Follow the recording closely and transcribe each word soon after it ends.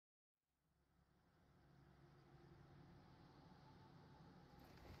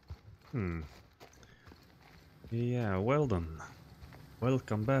Hmm. Yeah, well done.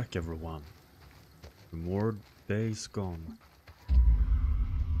 Welcome back, everyone. More Days Gone.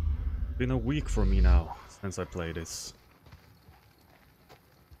 Been a week for me now since I played this.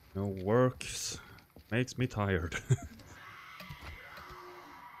 No work makes me tired.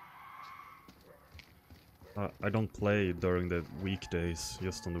 I don't play during the weekdays,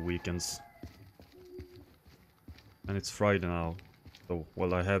 just on the weekends. And it's Friday now. So,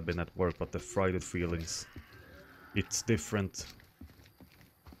 well, I have been at work, but the Friday feelings, it's different.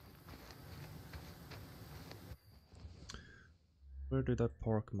 Where did I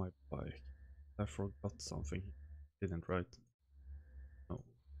park my bike? I forgot something. Didn't, right? No.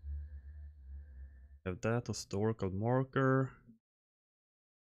 Have that historical marker.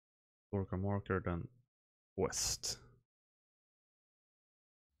 Historical marker, then west.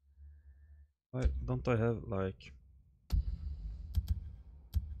 Why don't I have like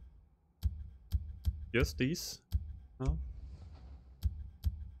just these? No?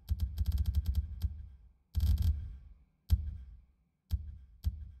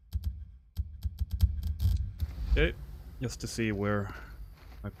 Okay, just to see where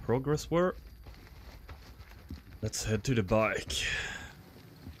my progress were. Let's head to the bike.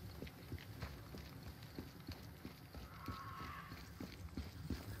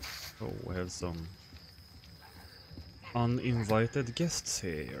 Oh, we have some uninvited guests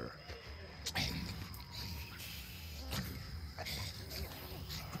here.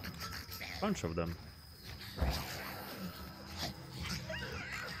 Bunch of them.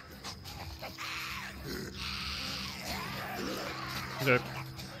 Okay.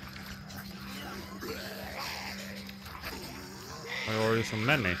 Why are you so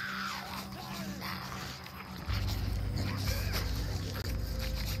many?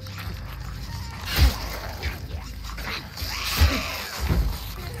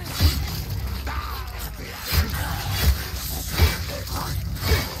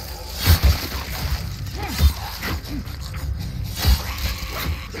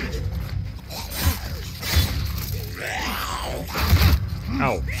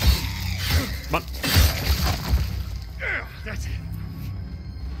 Ow. Come on. That's it.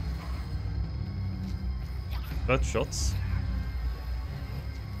 That shots.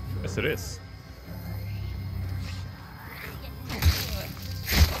 Yes, it is.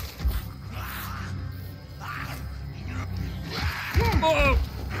 Oh!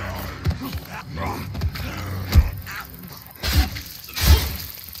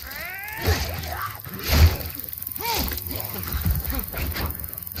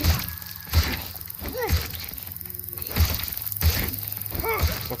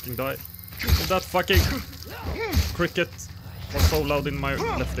 Fucking die. That fucking cricket was so loud in my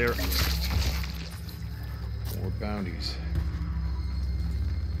left ear. More bounties.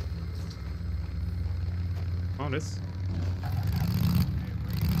 Oh, this.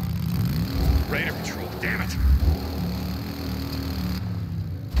 Raider patrol, damn it!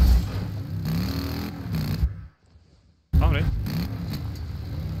 Found it.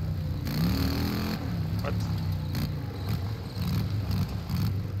 What?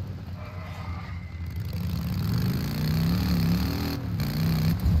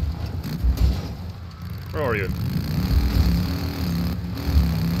 Where are you?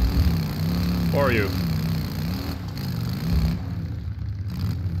 Where are you?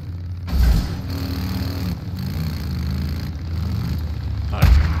 Hi.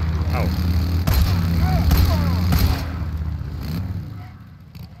 Ow.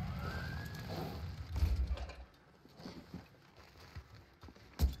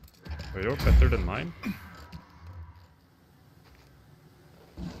 Well, you're better than mine.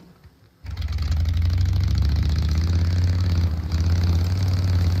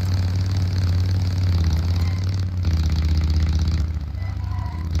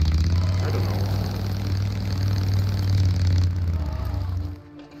 I don't know.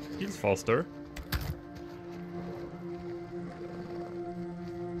 He's faster.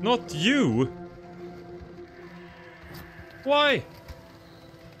 Not you! Why?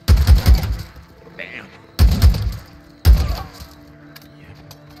 Bam! Yep.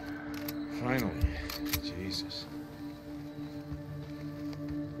 Finally. Jesus.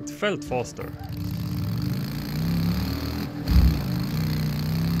 It felt faster.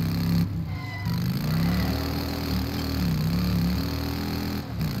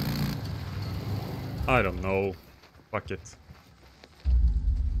 I don't know. Fuck it.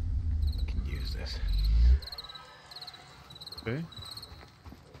 Can use this. Okay.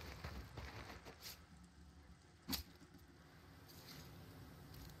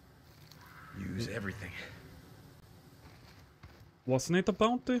 Use everything. Wasn't it a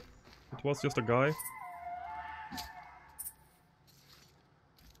bounty? It was just a guy.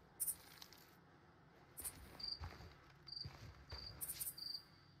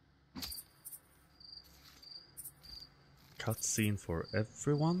 Cutscene for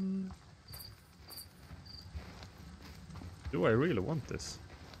everyone? Do I really want this?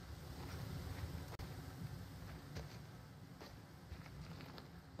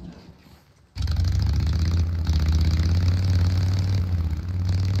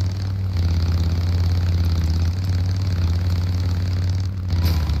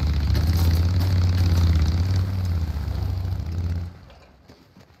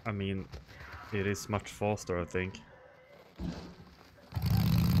 I mean, it is much faster, I think.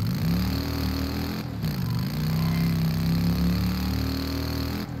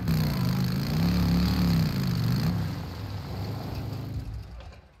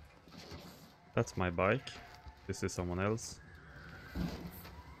 That's my bike. This is someone else.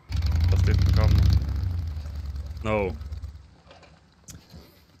 Does it become... No.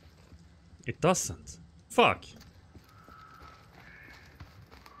 It doesn't. Fuck!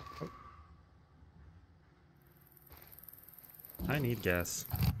 Oh. I need gas.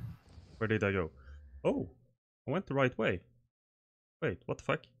 Where did I go? Oh! I went the right way. Wait, what the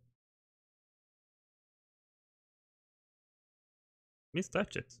fuck? Missed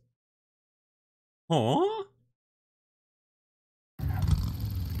that shit. Huh?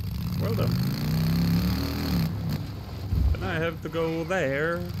 Well done. Then I have to go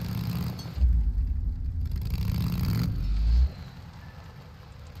there.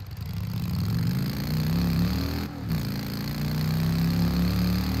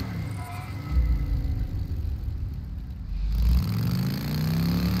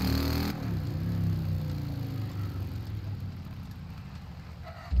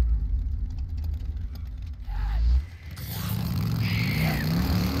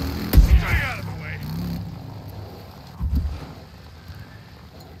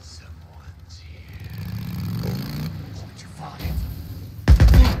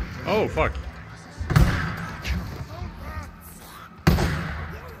 Oh, fuck.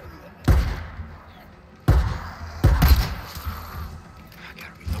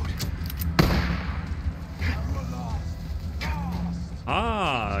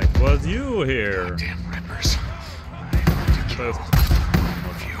 Ah, it was you here. Damn rippers. First.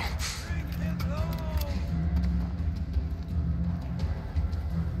 Love you.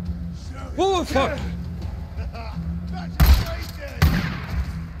 Whoa, fuck!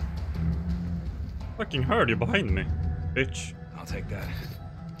 Fucking heard you behind me, bitch. I'll take that.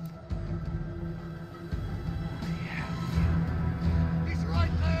 He's right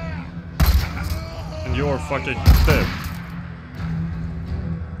there. And you're fucking dead.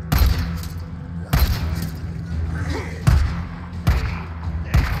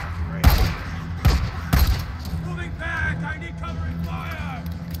 Moving back. I need covering fire.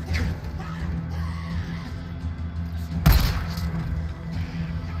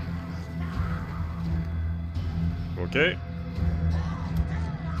 Okay.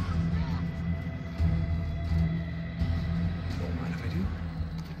 Don't mind if I do.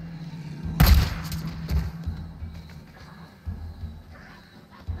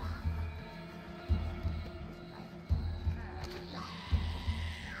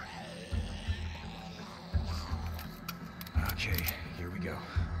 Okay, here we go.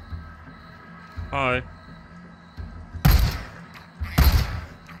 Hi.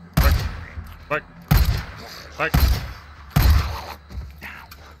 Back. Back.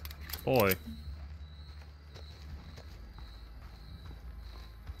 Boy.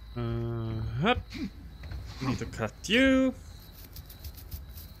 Hup. Need to cut you.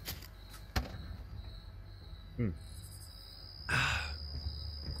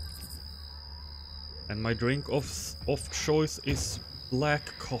 And my drink of choice is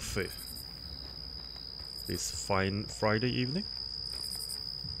black coffee. This fine Friday evening.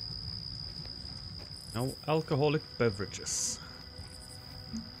 No alcoholic beverages.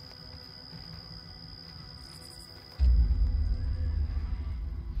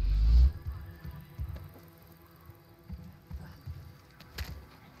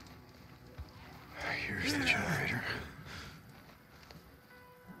 Here's the generator.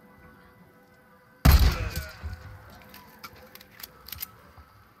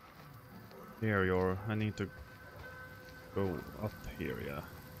 Here you're. I need to go up here, yeah.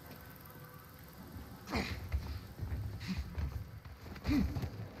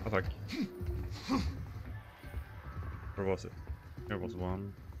 Oh, fuck. Where was it? There was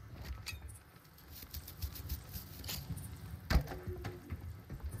one.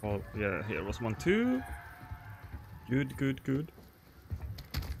 Oh, yeah, here was one too. Good, good, good.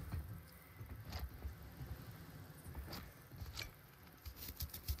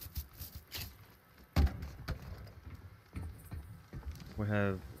 We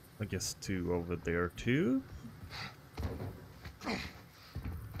have, I guess, 2 over there too.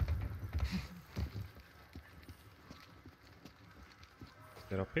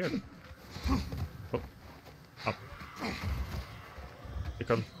 Get up here. Oh, up. You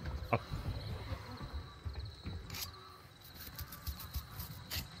come up.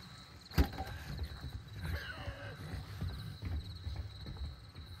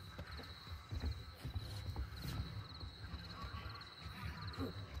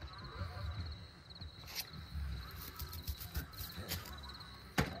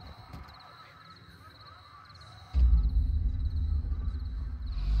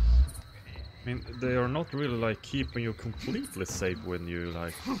 I mean, they are not really like keeping you completely safe when you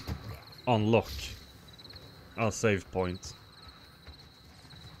like unlock a save point.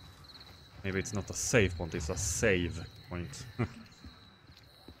 Maybe it's not a save point, it's a save point.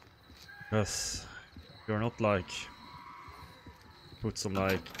 Because you're not like put some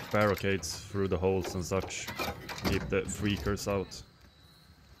like barricades through the holes and such, keep the freakers out.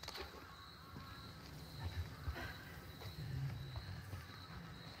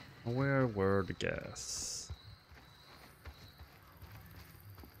 Where were the gas?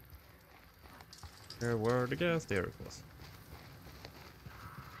 Where were the gas? There it was.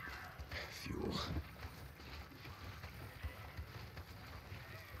 Fuel.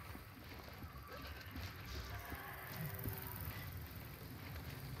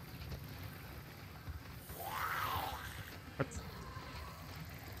 What?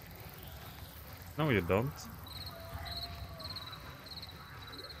 No, you don't.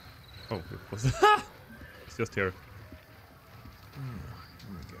 Oh, it was. It's just here. Here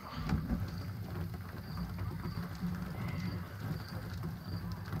we go.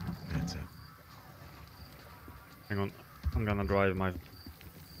 That's it. Hang on, I'm gonna drive my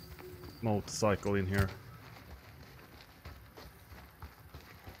motorcycle in here.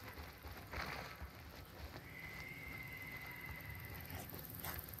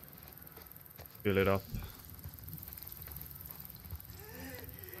 Fill it up.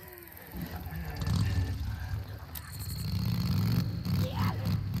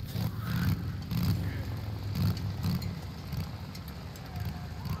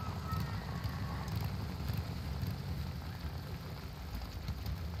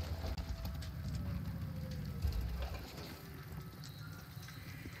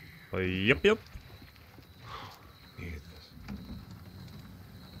 Yep. Needed this.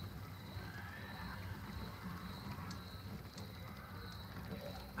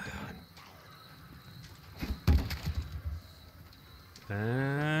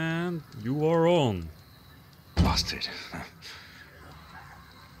 And you are on. Busted.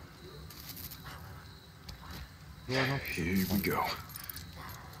 You are not. Here we go.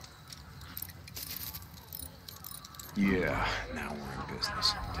 Yeah, now we're in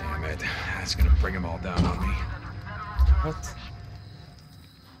business. Damn it. That's gonna bring them all down on me. What?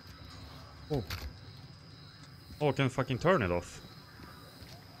 Oh. Oh, I can fucking turn it off.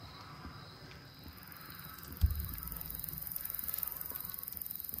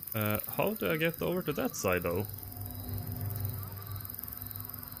 How do I get over to that side though?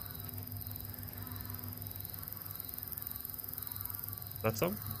 That's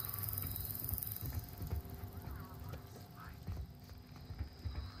some?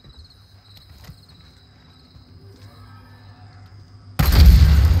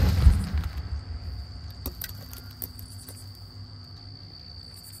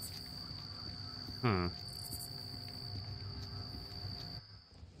 Hmm.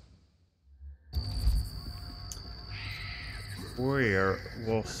 Where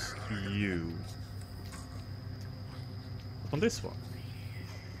was you? On this one?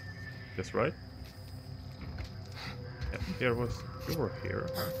 Yes, right? Yeah, here was... You were here.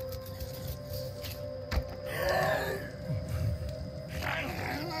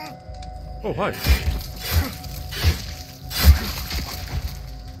 Oh, hi!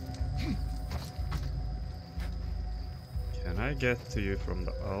 Can I get to you from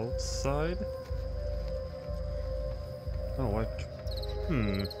the outside? Oh, what?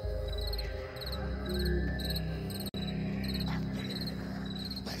 Hmm.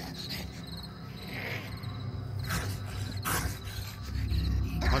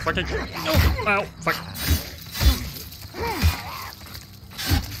 My fucking... Oh, ow, fuck.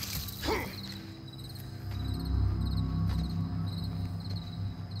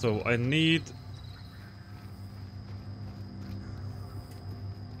 So I need...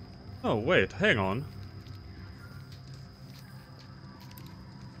 Oh, wait, hang on.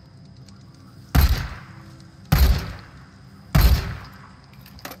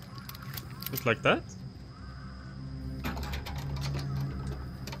 Just like that?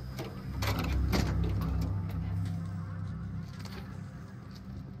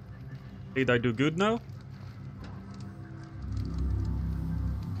 Did I do good now?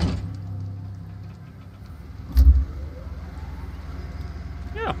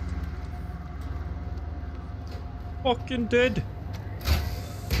 Yeah. Fucking dead.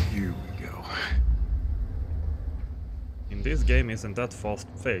 Here we go. In this game isn't that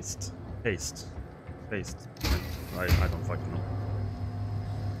fast-paced. Paced. I don't fucking know.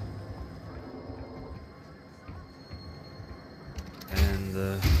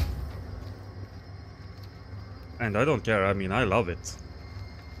 And I don't care, I mean, I love it.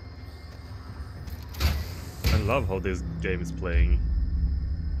 I love how this game is playing.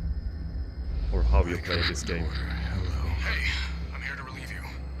 Or how you play this game. Hello. Hey, I'm here to relieve you.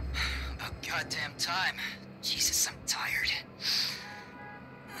 About goddamn time. Jesus, I'm tired.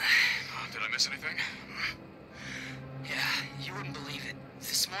 Did I miss anything? Yeah, you wouldn't believe it.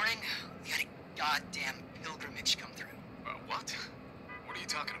 This morning, we had a goddamn pilgrimage come through. What? What are you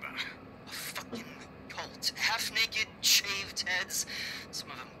talking about? A fucking cult. Half-naked, shaved heads.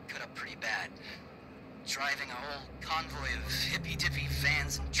 Some of them cut up pretty bad. Driving a whole convoy of hippy-dippy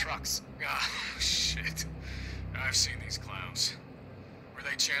vans and trucks. Ah, shit. I've seen these clowns. Were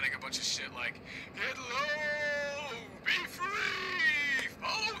they chanting a bunch of shit like, "Get low! Be free!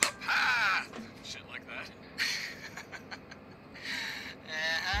 Follow the path!" Shit like that?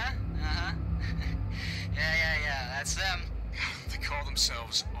 Yeah, that's them. They call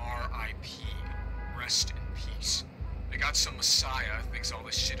themselves RIP. Rest in peace. They got some messiah who thinks all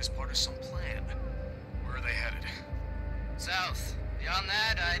this shit is part of some plan. Where are they headed? South. Beyond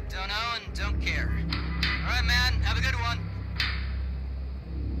that, I don't know and don't care. Alright, man, have a good one.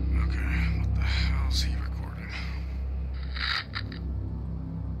 Okay, what the hell's he recording?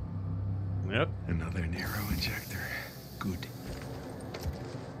 Yep. Another Nero injector. Good.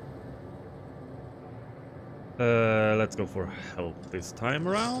 Let's go for help this time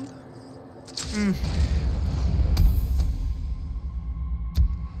around.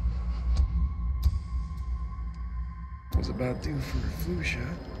 Was about due for a flu shot.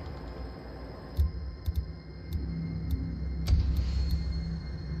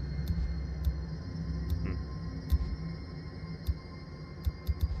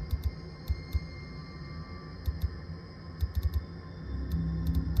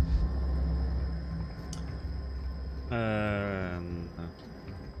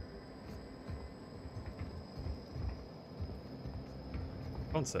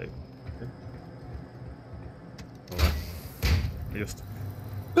 Can't save. Okay. Well, just.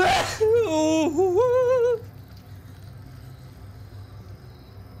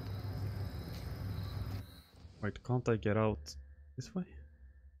 Wait, can't I get out this way?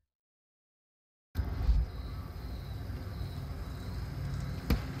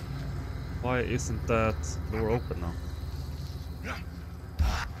 Why isn't that door open now?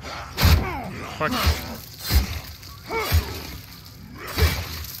 Fuck.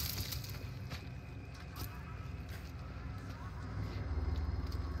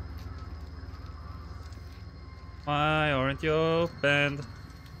 Why aren't you opened?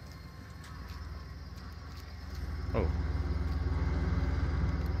 Oh.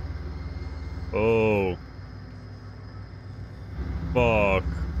 Oh. Fuck.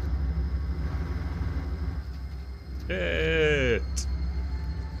 Shit.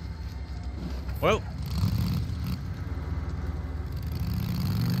 Well.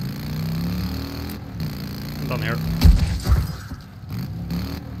 I'm done here.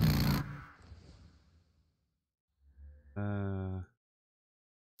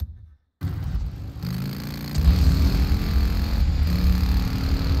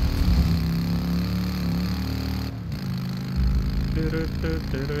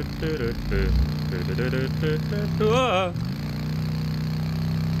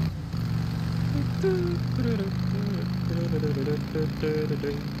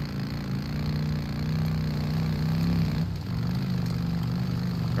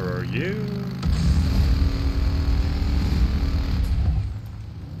 Where are you?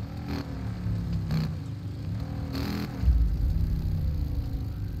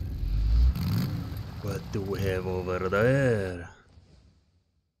 What do we have over there?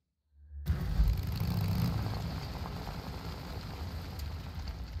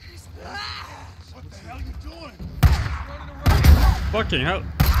 What the hell are you doing? Running around. Fucking hell.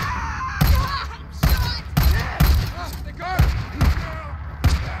 They got it.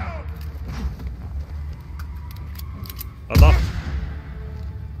 Enough.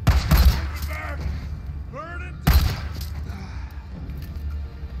 Burn it.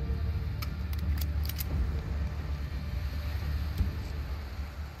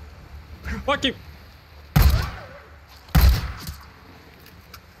 Fucking.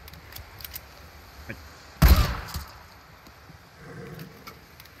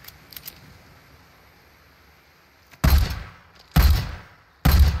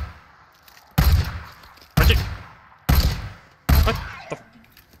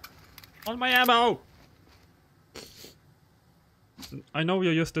 All my ammo! I know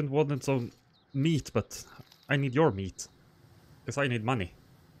you just didn't want some meat, but I need your meat. Because I need money.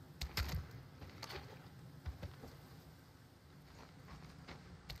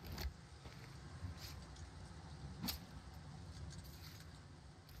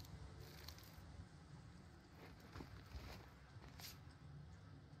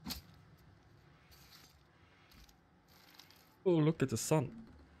 Oh, look at the sun.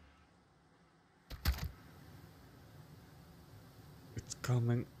 It's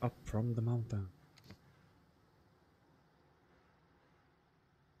coming up from the mountain.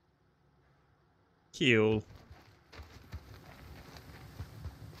 Kill.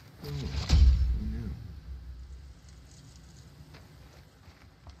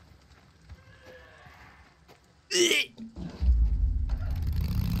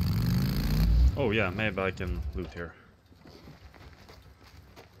 Oh yeah, maybe I can loot here.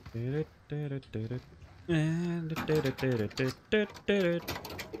 Oh,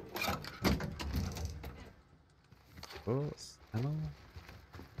 ammo.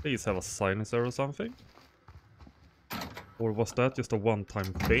 Please have a silencer or something. Or was that just a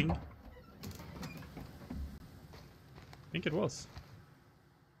one-time thing? I think it was.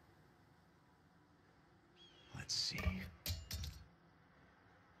 Let's see.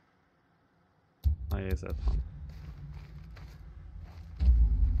 I is at home.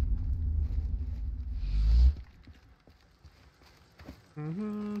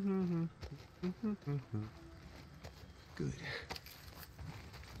 Good.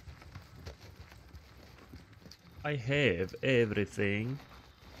 I have everything.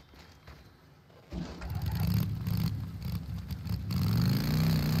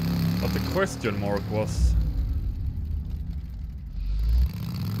 But the question mark was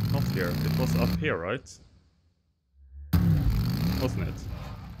not here. It was up here, right? Wasn't it?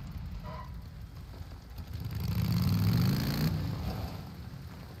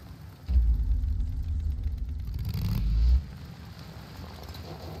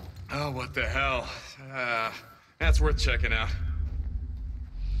 Oh, what the hell? That's worth checking out.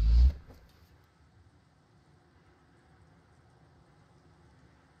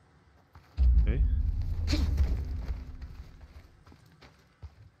 Okay.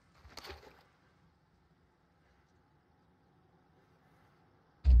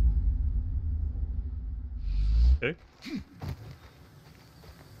 Okay.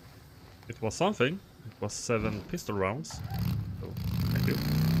 It was something. It was 7 pistol rounds. So, thank you.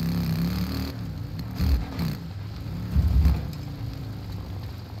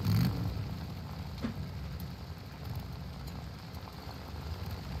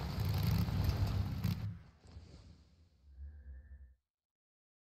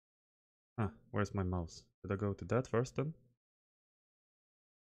 Ah, where's my mouse? Did I go to that first then?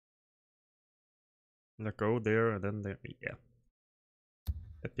 Let go there and then there. Yeah.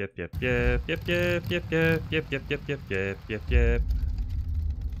 Yep, yep, yep, yep, yep, yep, yep, yep, yep, yep, yep, yep, yep, yep.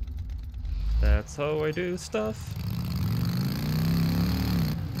 That's how I do stuff.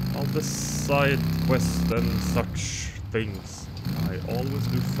 All the side quests and such things I always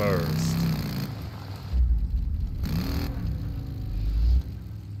do first.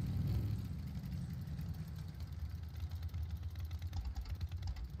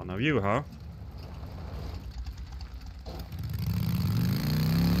 One of you, huh?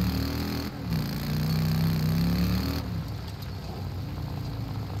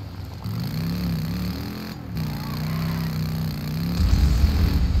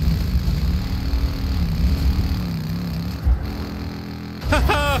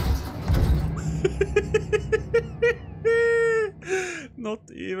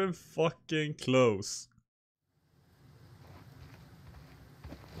 Not even fucking close.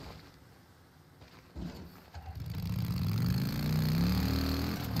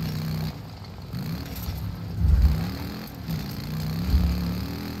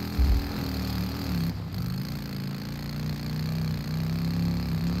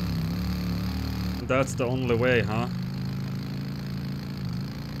 That's the only way, huh?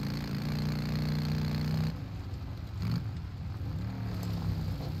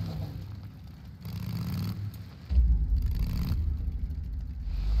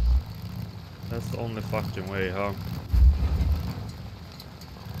 That's the only fucking way, huh?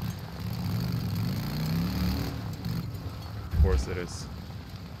 Of course it is.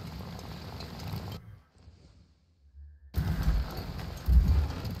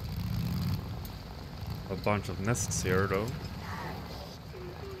 A bunch of nests here, though.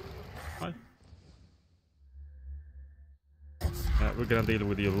 Hi. Yeah, we're gonna deal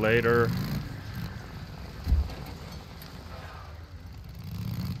with you later.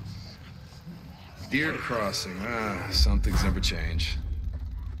 Deer crossing. Some things never change.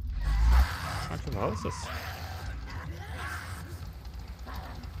 Bunch of houses.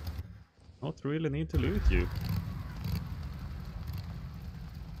 Not really need to loot you.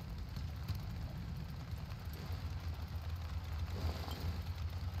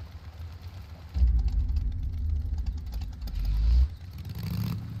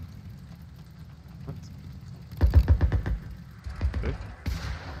 What? Okay.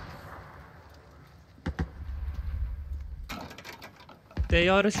 They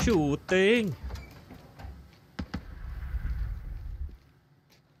are shooting!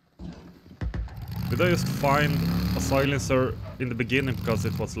 Did I just find a silencer in the beginning because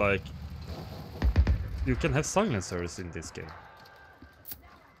it was like... You can have silencers in this game.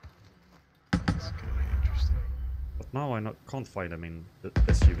 That's kind of interesting. But now I can't find them in the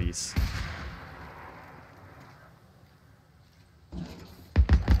SUVs.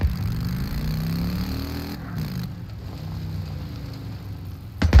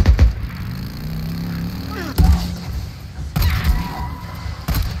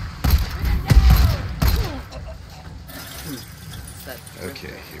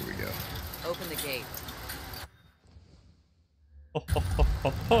 Okay, here we go. Open the gate.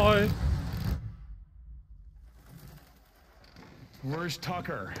 Hi! Where's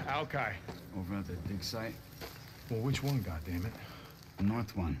Tucker? Alki. Over at the dig site? Well, which one, goddammit? The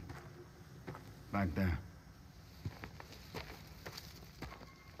north one. Back there.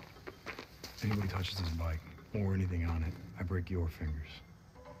 If anybody touches this bike, or anything on it, I break your fingers.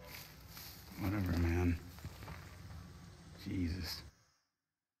 Whatever, man. Jesus.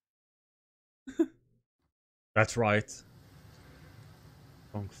 That's right.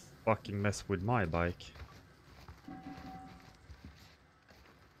 Don't fucking mess with my bike.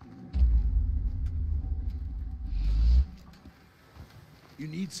 You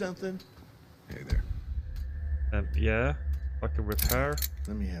need something? Hey there. Yeah. Fucking repair.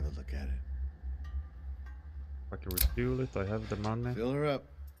 Let me have a look at it. Fucking refuel it. I have the money. Fill her up.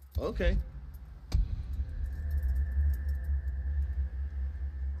 Okay.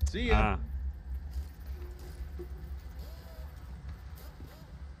 See ya. Ah.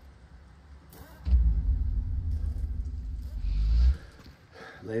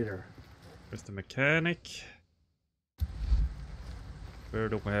 Later. There's the mechanic. Where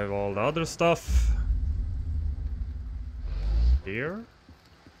do we have all the other stuff? Here?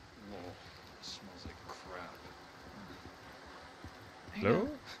 Smells like crap. Hello?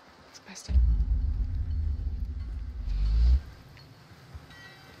 It's busted.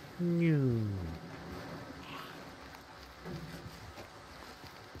 No.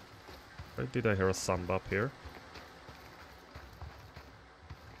 Why did I hear a samba up here?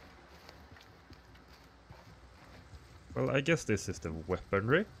 Well, I guess this is the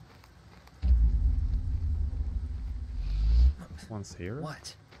weaponry. One's here.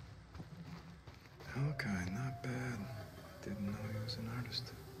 What? Okay, not bad. Didn't know he was an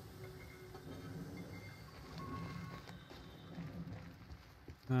artist.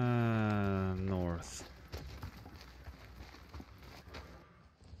 North.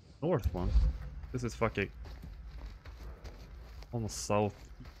 North one? This is fucking... almost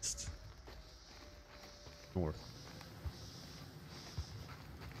southeast. North.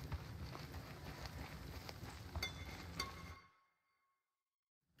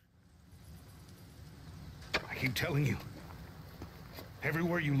 I keep telling you.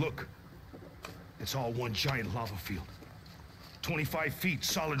 Everywhere you look, it's all one giant lava field. 25 feet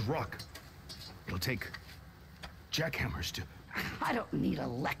solid rock. It'll take jackhammers to... I don't need a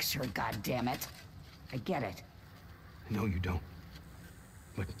lecture, goddammit. I get it. No, you don't.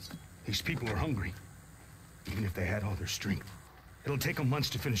 But these people are hungry. Even if they had all their strength. It'll take them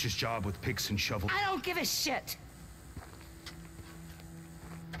months to finish this job with picks and shovels. I don't give a shit.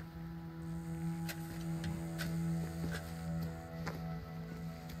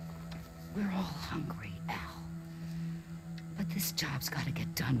 We're all hungry, Al. But this job's gotta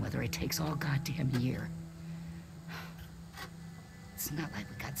get done whether it takes all goddamn year. It's not like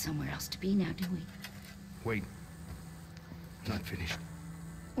we got somewhere else to be now, do we? Wait. Not finished.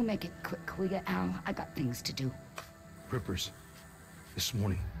 We'll make it quick, will ya, Al? I got things to do. Rippers. This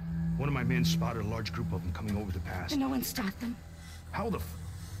morning, one of my men spotted a large group of them coming over the pass. And no one stopped them? How the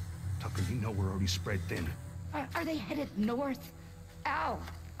Tucker, you know we're already spread thin. Are they headed north? Al,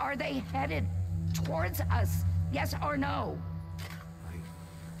 are they headed towards us? Yes or no?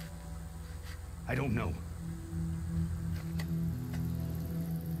 I don't know.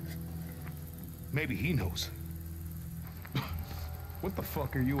 Maybe he knows. What the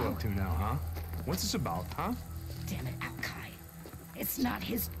fuck are you up to now, huh? What's this about, huh? Damn it, Alki. It's not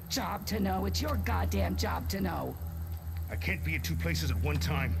his job to know. It's your goddamn job to know. I can't be at two places at one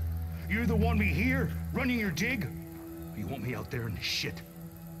time. You either want me here, running your dig, or you want me out there in the shit,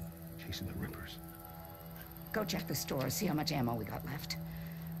 chasing the Rippers. Go check the store, see how much ammo we got left.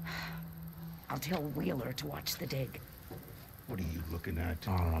 I'll tell Wheeler to watch the dig. What are you looking at?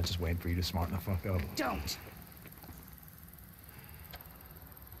 I don't know, just waiting for you to smarten the fuck up. Don't!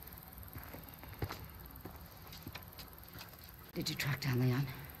 Did you track down Leon?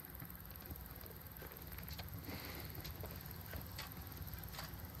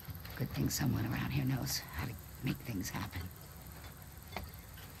 Good thing someone around here knows how to make things happen.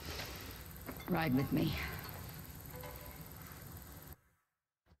 Ride with me.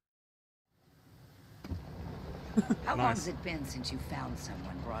 How long's it been since you found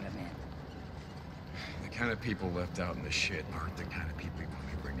someone, brought him in? The kind of people left out in the shit aren't the kind of people you want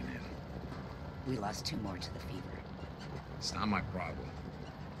me bringing in. We lost 2 more to the fever. It's not my problem.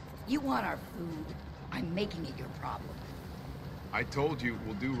 You want our food? I'm making it your problem. I told you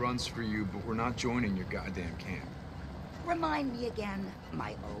we'll do runs for you, but we're not joining your goddamn camp. Remind me again,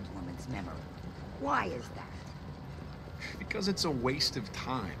 my old woman's memory. Why is that? Because it's a waste of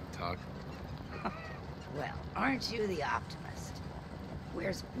time, Tuck. Well, aren't you the optimist?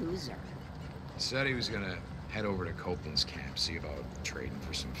 Where's Boozer? He said he was gonna head over to Copeland's camp, see about trading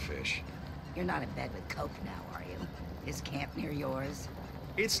for some fish. You're not in bed with Cope now, are you? His camp near yours?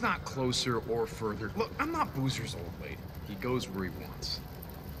 It's not closer or further. Look, I'm not Boozer's old lady. He goes where he wants.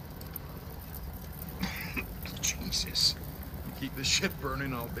 Jesus. You keep this shit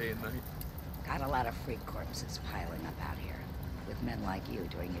burning all day and night. Got a lot of freak corpses piling up out here. With men like you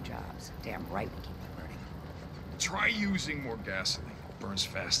doing your jobs. Damn right we keep it burning. Try using more gasoline. It burns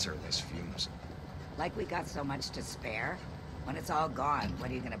faster, less fumes. Like we got so much to spare? When it's all gone,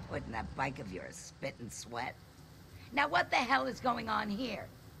 what are you gonna put in that bike of yours? Spit and sweat? Now what the hell is going on here?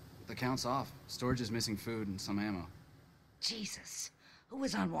 The count's off. Storage is missing food and some ammo. Jesus. Who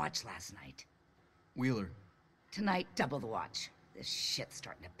was on watch last night? Wheeler, Tonight, double the watch. This shit's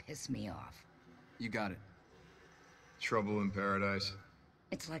starting to piss me off. you got it. Trouble in paradise.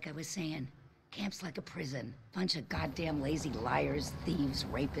 It's like I was saying. Camp's like a prison. Bunch of goddamn lazy liars, thieves,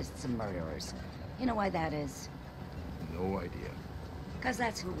 rapists, and murderers. You know why that is? No idea. 'Cause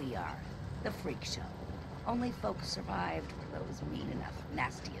that's who we are. The freak show. Only folks survived were those mean enough,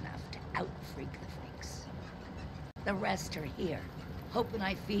 nasty enough to out-freak the freaks. The rest are here. Hoping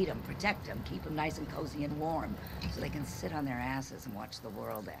I feed them, protect them, keep them nice and cozy and warm, so they can sit on their asses and watch the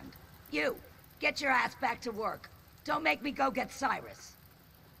world end. You! Get your ass back to work. Don't make me go get Cyrus.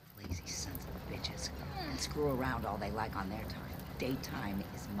 Lazy sons of bitches. And screw around all they like on their time. Daytime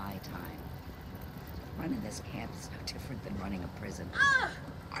is my time. Running this camp is no different than running a prison.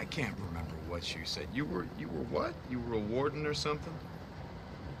 I can't remember what you said. You were what? You were a warden or something?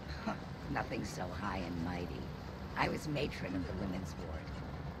 Nothing so high and mighty. I was matron of the women's ward.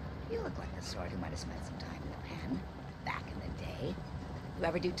 You look like the sort who might have spent some time in the pen, back in the day. You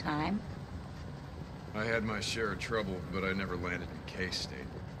ever do time? I had my share of trouble, but I never landed in K-State.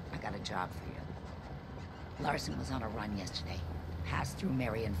 I got a job for you. Larson was on a run yesterday. Passed through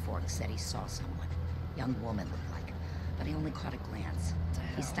Marion Fork, said he saw someone. Young woman looked like, but he only caught a glance.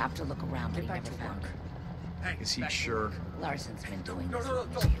 He stopped to look around, but he never found her. Is he sure? Larson's been doing this long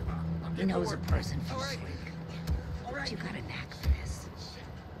as you. He knows a person from a freak. But you got a knack for this.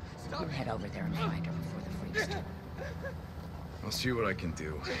 We'll head over there and find her before the freaks do. I'll see what I can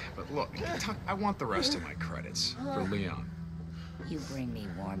do. But look, Tuck, I want the rest of my credits for Leon. You bring me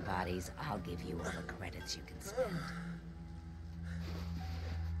warm bodies, I'll give you all the credits you can spend.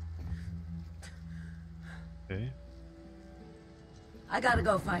 Okay. I gotta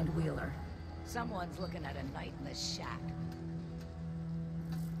go find Wheeler. Someone's looking at a night in the shack.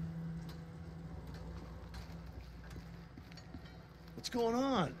 What's going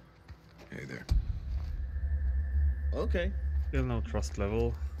on? Hey there. Okay. Still no trust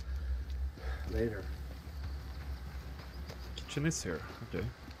level. Later. Kitchen is here. Okay.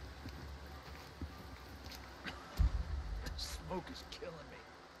 Smoke is killing me.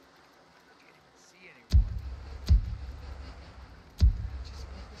 I can't even see anymore. Just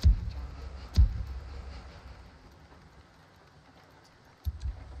focus on Johnny.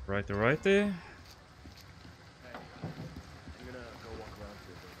 Righty, righty. I'm gonna go walk around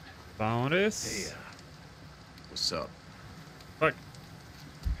for a bit. Found this. Hey, what's up? Fuck.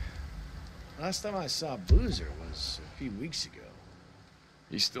 Last time I saw Boozer was a few weeks ago.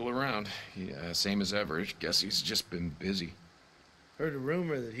 He's still around. Same as ever. Guess he's just been busy. Heard a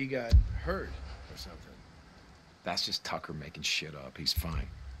rumor that he got hurt or something. That's just Tucker making shit up. He's fine.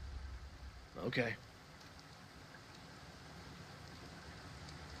 Okay.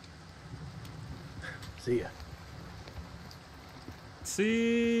 See ya.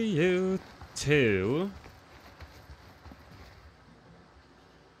 See you too.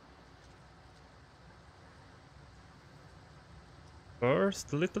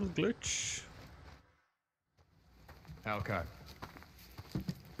 First little glitch. Alcott.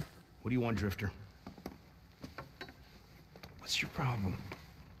 What do you want, Drifter? What's your problem?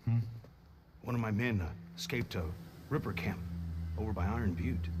 One of my men escaped to Ripper camp over by Iron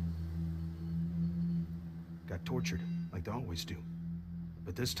Butte. Got tortured, like they always do.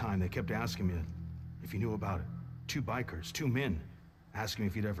 But this time they kept asking me if you knew about it. 2 bikers, 2 men, asking me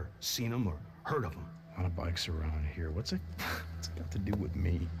if you'd ever seen them or heard of them. A lot of bikes around here. What's it got to do with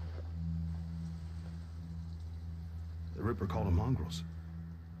me? The Ripper called them mongrels.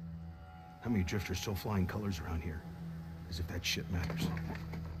 How many drifters still flying colors around here? As if that shit matters.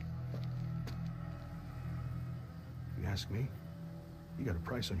 If you ask me, you got a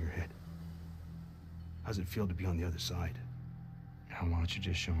price on your head. How's it feel to be on the other side? Now, why don't you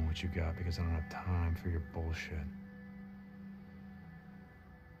just show me what you got, because I don't have time for your bullshit.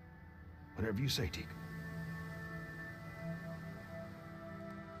 Whatever you say, Teak.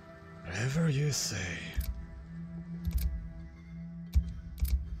 Whatever you say.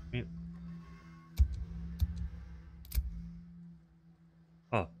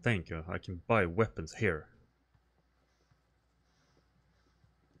 Oh, thank you. I can buy weapons here.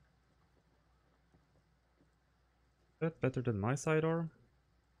 Is that better than my sidearm?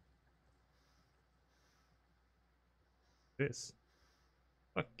 This.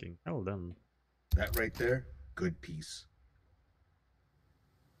 Fucking hell then. That right there, good piece.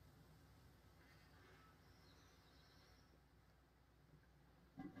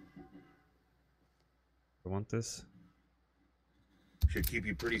 I want this. Should keep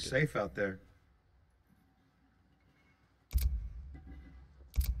you pretty safe out there.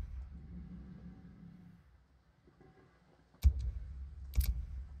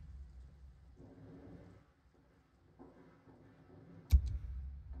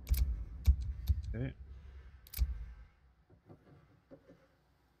 Okay.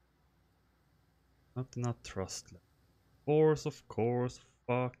 Not trust. Course, of course,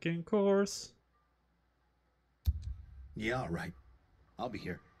 fucking course. Yeah, all right. I'll be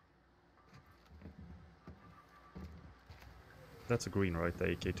here. That's a green, right? The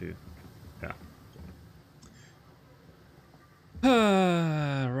AK2. Yeah.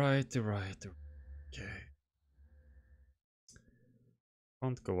 Right. Okay.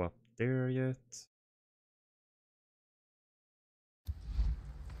 Can't go up there yet.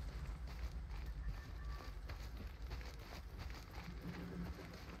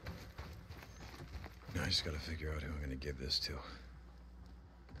 Now I just gotta figure out who I'm gonna give this to.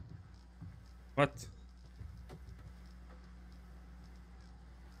 What?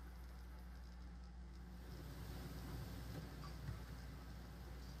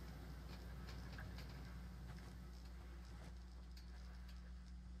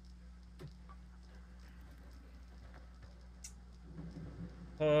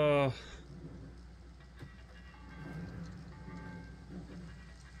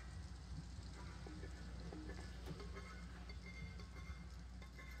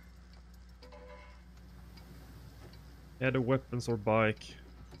 Yeah, the weapons or bike.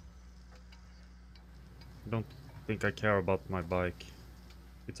 I don't think I care about my bike.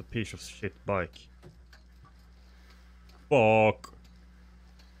 It's a piece of shit bike. Fuck.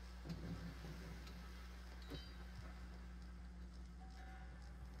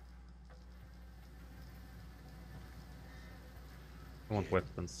 I want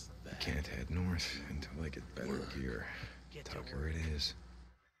weapons. I can't head north until I get better gear. Tucker it is.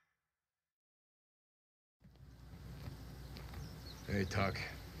 Hey, Tuck.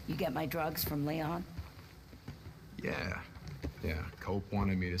 You get my drugs from Leon? Yeah. Cope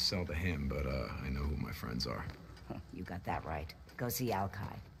wanted me to sell to him, but I know who my friends are. You got that right. Go see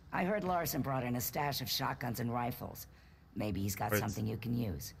Alkai. I heard Larson brought in a stash of shotguns and rifles. Maybe he's got Right. something you can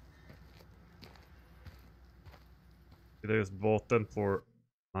use. They just bought them for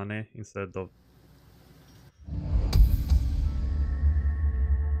money instead of...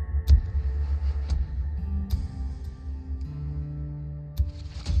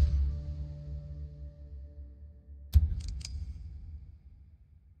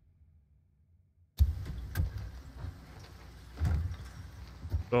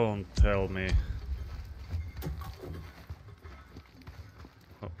 Don't tell me.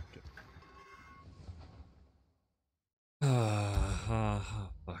 Okay.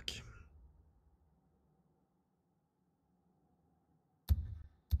 Fuck.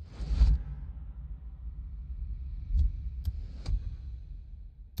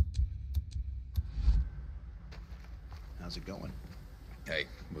 How's it going? Hey,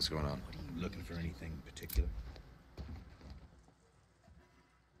 what's going on? What are you looking for? Anything in particular?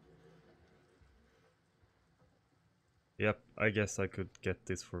 Yep, I guess I could get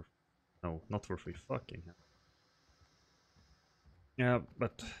this for... No, not for free. Fucking hell. Yeah,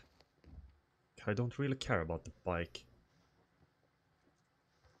 but... I don't really care about the bike.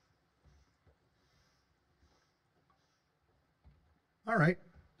 All right.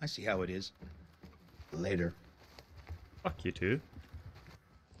 I see how it is. Later. Fuck you too.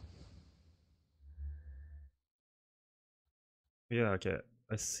 Yeah, okay.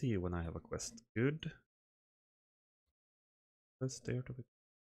 I see when I have a quest. Good. Quest there to be...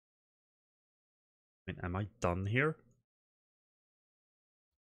 I mean, am I done here?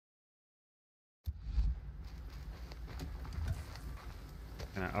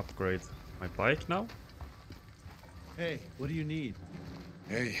 Can I upgrade my bike now? Hey, what do you need?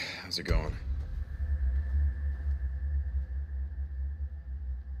 Hey, how's it going?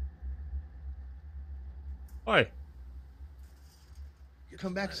 Hi.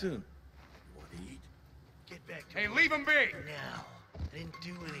 Come back soon. You want to eat? Get back to Hey, work leave him be! now. I didn't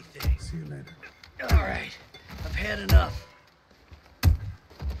do anything. See you later. All right, I've had enough.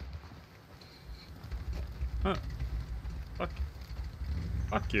 Huh. Fuck.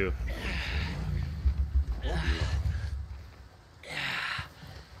 Fuck you.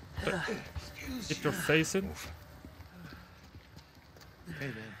 Get your face in. Hey,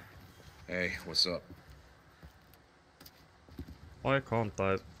 man. Hey, what's up? Why can't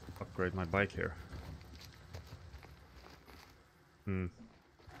I upgrade my bike here?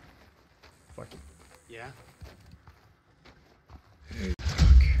 Fuck. Yeah? Hey,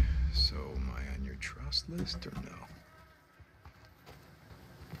 Doc. So, am I on your trust list or no?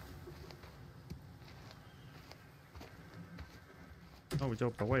 No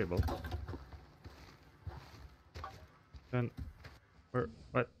job available. Then, where?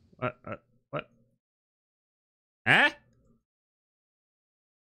 What? What? Eh?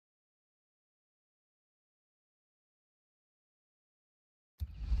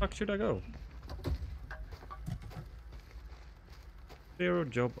 Fuck should I go? Zero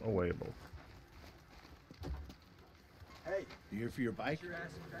job available. Hey, you here for your bike?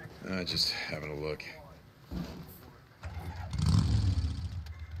 Just having a look.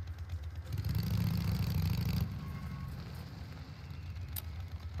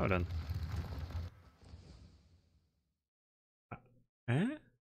 Hold on. Eh?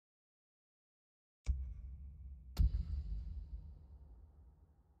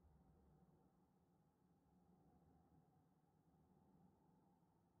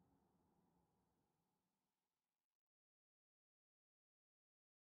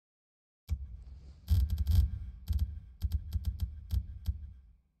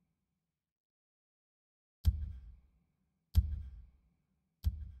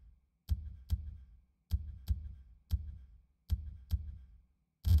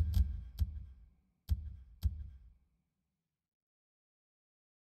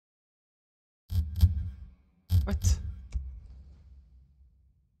 What?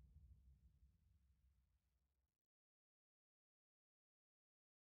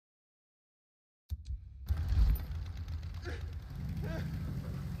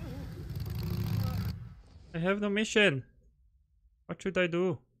 I have no mission. What should I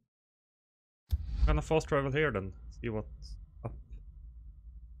do? I'm gonna fast travel here then. See what's up.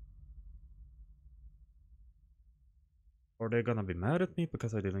 Are they gonna be mad at me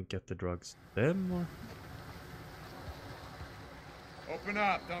because I didn't get the drugs to them or? Open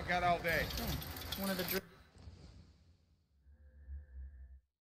up, don't got all day. One of the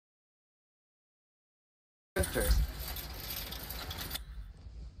drifters.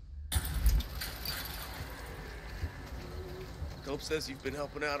 Cope says you've been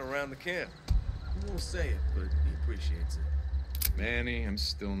helping out around the camp. He won't say it, but he appreciates it. Manny, I'm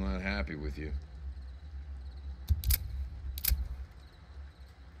still not happy with you.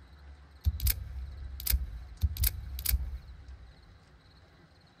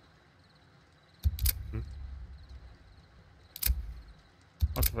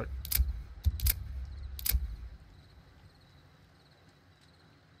 What the fuck?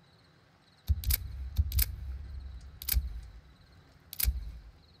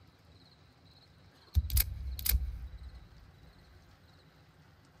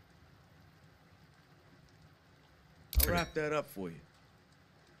 I'll wrap that up for you.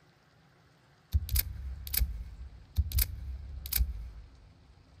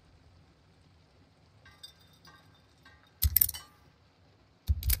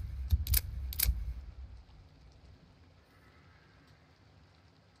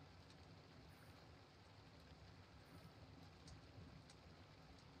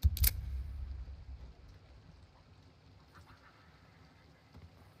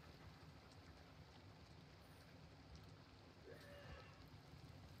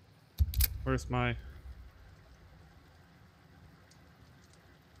 Where's my...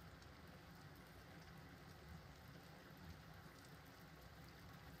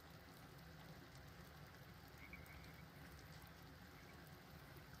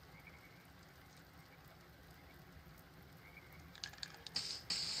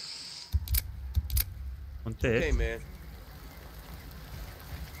 Okay, man.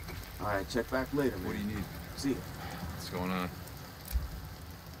 All right, check back later, man. What do you need? See ya. What's going on?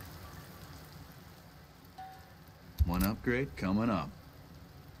 One upgrade coming up.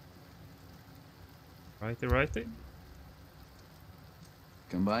 Righty.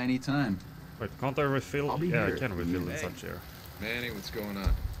 Come by any time. Wait, can't I refill? I'll be Yeah, here. I can refill in Hey. such here. Manny, what's going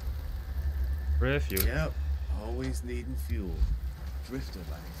on? Refuel. Yep. Always needing fuel. Drifter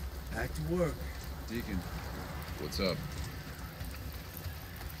life. Back to work. Deacon, what's up?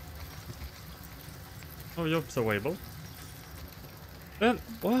 No jobs available. Then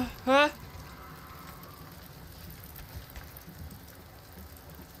what? Huh?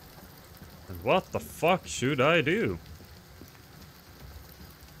 And what the fuck should I do?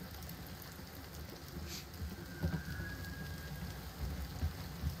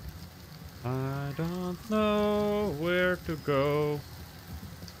 I don't know where to go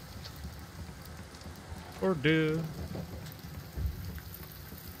or do.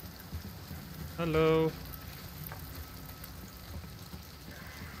 Hello.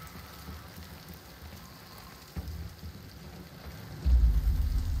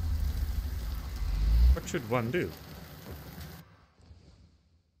 What should one do?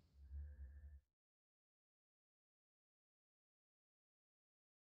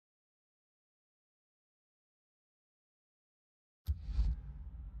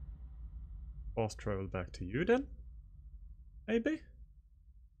 Fast travel back to you then? Maybe?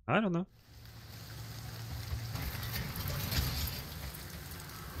 I don't know.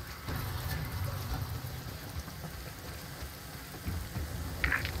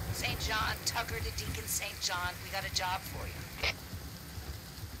 St. John, Tucker to Deacon St. John. We got a job for you.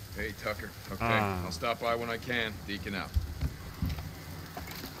 Hey, Tucker. Okay, Ah. I'll stop by when I can. Deacon out.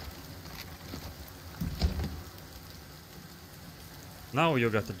 Now you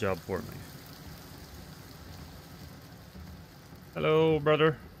got the job for me. Hello,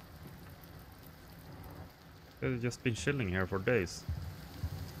 brother. I've just been chilling here for days.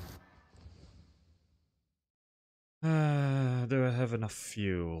 Do I have enough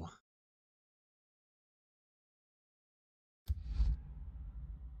fuel?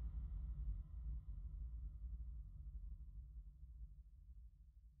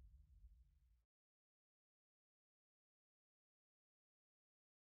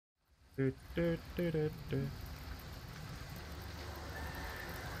 Do, do, do, do, do.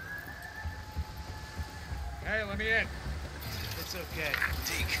 Hey, let me in. It's okay.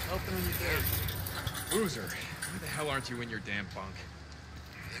 Deke, Open the gate. Boozer, why the hell aren't you in your damn bunk?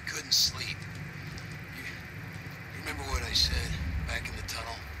 I couldn't sleep. You remember what I said back in the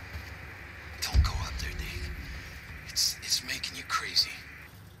tunnel? Don't go up there, Deke. It's making you crazy.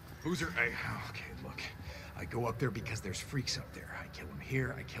 Boozer, okay, look. I go up there because there's freaks up there. I kill them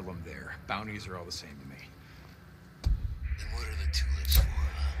here, I kill them there. Bounties are all the same to me. Then what are the tulips for,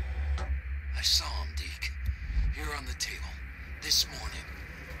 huh? I saw them, Deke. Here on the table. This morning.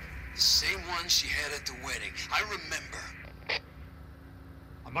 The same one she had at the wedding. I remember.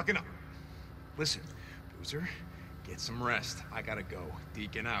 I'm not gonna... Listen, Boozer, get some rest. I gotta go.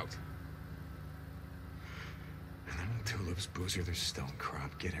 Deacon out. And then on tulips, Boozer, there's stone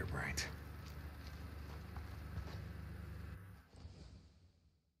crop. Get it right.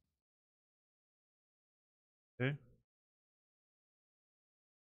 Okay.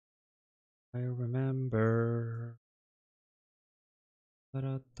 I remember.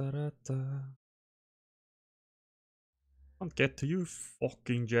 Da-da-da-da-da. Can't get to you,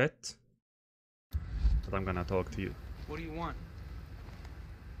 fucking jet. But I'm gonna talk to you. What do you want?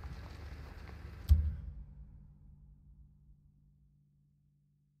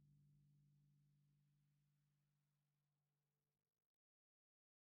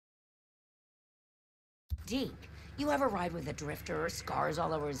 Deke, you ever ride with a drifter, scars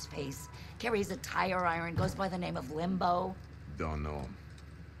all over his face, carries a tire iron, goes by the name of Limbo? Don't know him.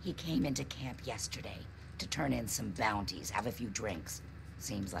 He came into camp yesterday to turn in some bounties, have a few drinks.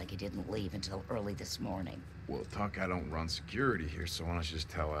 Seems like he didn't leave until early this morning. Well, Tuck, I don't run security here, so why don't you just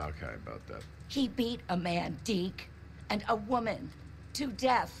tell Alkai about that? He beat a man, Deke, and a woman to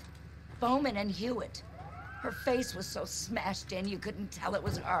death. Bowman and Hewitt. Her face was so smashed in you couldn't tell it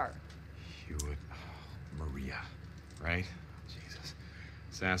was her. Hewitt, Maria, right? Jesus.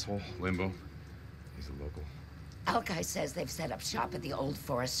 This asshole, Limbo, he's a local. Alki says they've set up shop at the old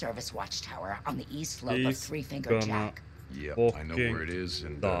Forest Service watchtower on the east slope of He's Three Finger gonna Jack. Yep, I know fucking where it is,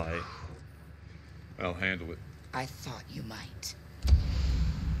 and die. I'll handle it. I thought you might.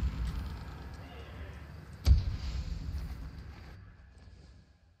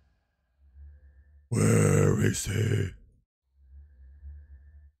 Where is he?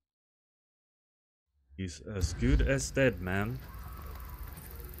 He's as good as dead, man.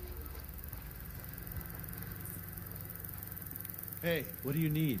 Hey, what do you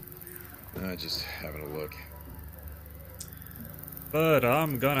need? Just having a look. But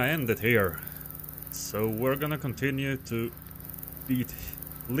I'm gonna end it here. So we're gonna continue to beat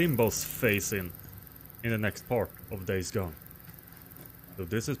Limbo's face in the next part of Days Gone. So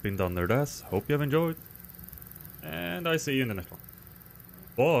this has been Dunderdas. Hope you have enjoyed. And I see you in the next one.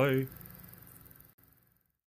 Bye!